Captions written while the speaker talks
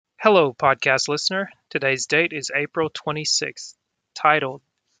Hello, podcast listener. Today's date is April 26th, titled,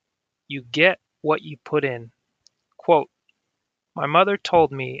 You Get What You Put In. Quote, My mother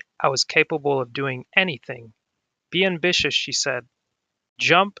told me I was capable of doing anything. Be ambitious, she said.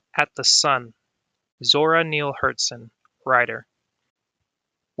 Jump at the sun. Zora Neale Hurston, writer.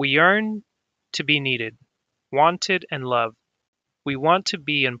 We yearn to be needed, wanted, and loved. We want to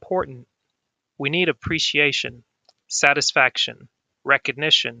be important. We need appreciation, satisfaction,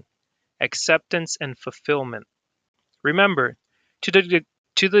 recognition, acceptance, and fulfillment. Remember, to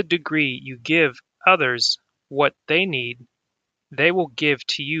the degree you give others what they need, they will give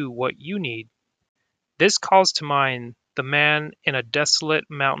to you what you need. This calls to mind the man in a desolate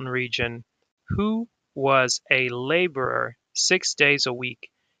mountain region who was a laborer 6 days a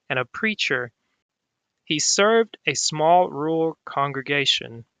week and a preacher. He served a small rural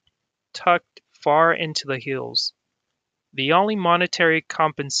congregation tucked far into the hills. The only monetary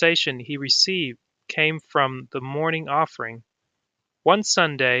compensation he received came from the morning offering. One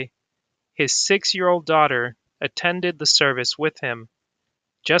Sunday, his 6-year-old daughter attended the service with him.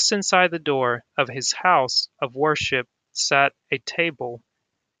 Just inside the door of his house of worship sat a table,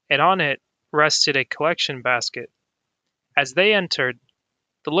 and on it rested a collection basket. As they entered,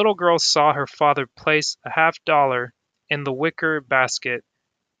 the little girl saw her father place a $50 in the wicker basket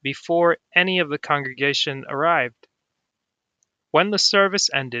before any of the congregation arrived. When the service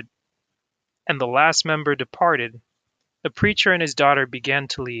ended and the last member departed, the preacher and his daughter began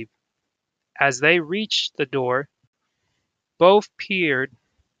to leave. As they reached the door, both peered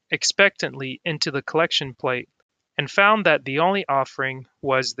expectantly into the collection plate and found that the only offering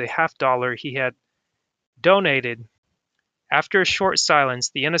was the $50 he had donated. After a short silence,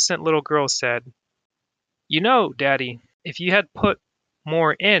 the innocent little girl said, You know, Daddy, if you had put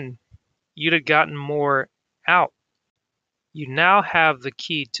more in, you'd have gotten more out. You now have the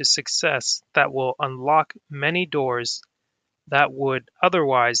key to success that will unlock many doors that would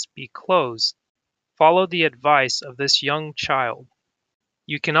otherwise be closed. Follow the advice of this young child.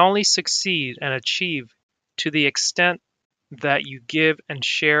 You can only succeed and achieve to the extent that you give and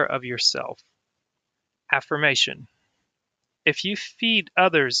share of yourself. Affirmation. If you feed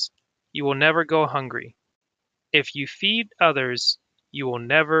others, you will never go hungry. If you feed others, you will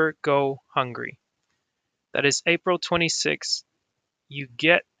never go hungry. That is April 26th. You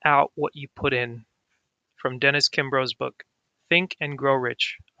get out what you put in. From Dennis Kimbro's book, Think and Grow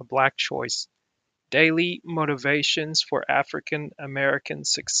Rich, A Black Choice. Daily Motivations for African American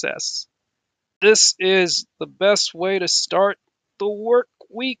Success. This is the best way to start the work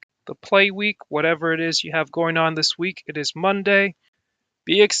week, the play week, whatever it is you have going on this week. It is Monday.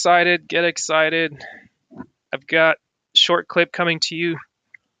 Be excited, get excited. I've got a short clip coming to you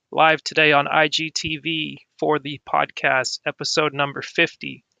live today on IGTV for the podcast, episode number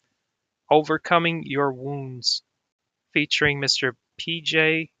 50, Overcoming Your Wounds, featuring Mr.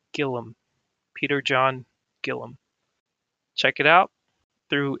 PJ Gillum, Peter John Gillum. Check it out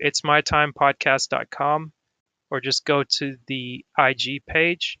through itsmytimepodcast.com or just go to the IG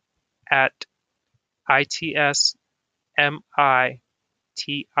page at ITSMITIMEPODCAST.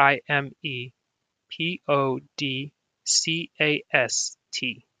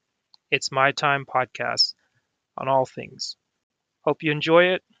 It's My Time Podcast on all things. Hope you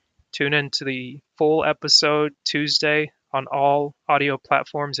enjoy it. Tune in to the full episode Tuesday on all audio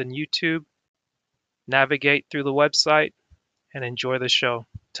platforms and YouTube. Navigate through the website and enjoy the show.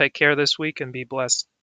 Take care this week and be blessed.